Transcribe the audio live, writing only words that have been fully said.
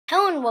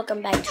Hello and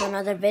welcome back to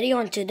another video,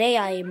 and today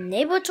I am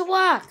able to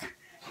walk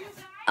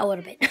a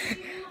little bit.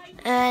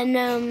 And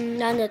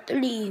not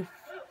literally,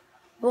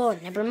 well,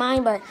 never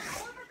mind, but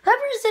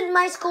whoever's in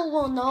my school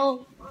will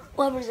know.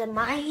 Whoever's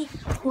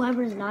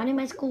not in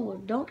my school will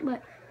don't,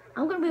 but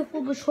I'm going to be a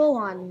full patrol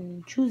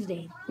on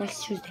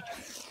next Tuesday.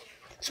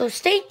 So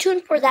stay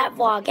tuned for that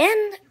vlog.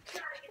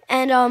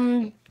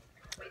 And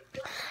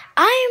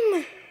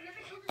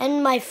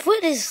my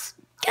foot is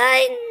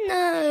kind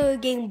of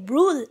getting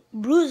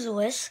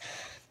bruiseless.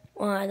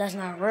 Well, that's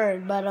not a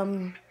word, but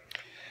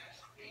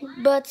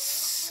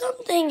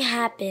something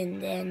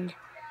happened, and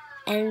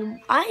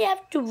I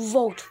have to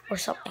vote for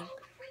something.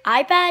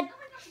 iPad.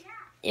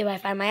 If I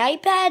find my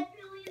iPad,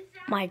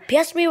 my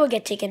PS3 will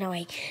get taken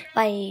away.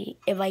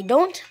 If I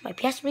don't, my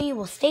PS3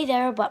 will stay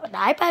there, but the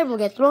iPad will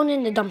get thrown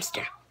in the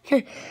dumpster.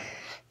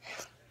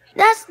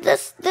 That's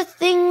the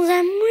things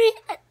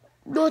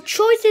the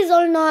choices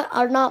are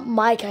not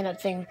my kind of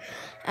thing.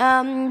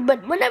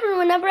 But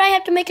whenever I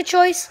have to make a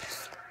choice,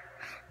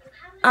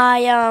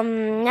 I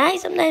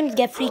sometimes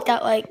get freaked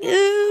out, like,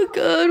 oh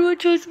God, what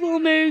choice will I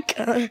make?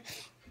 I'll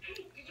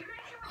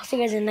see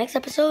you guys in the next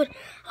episode.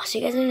 I'll see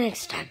you guys in the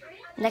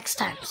next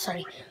time.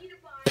 Sorry.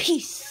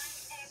 Peace.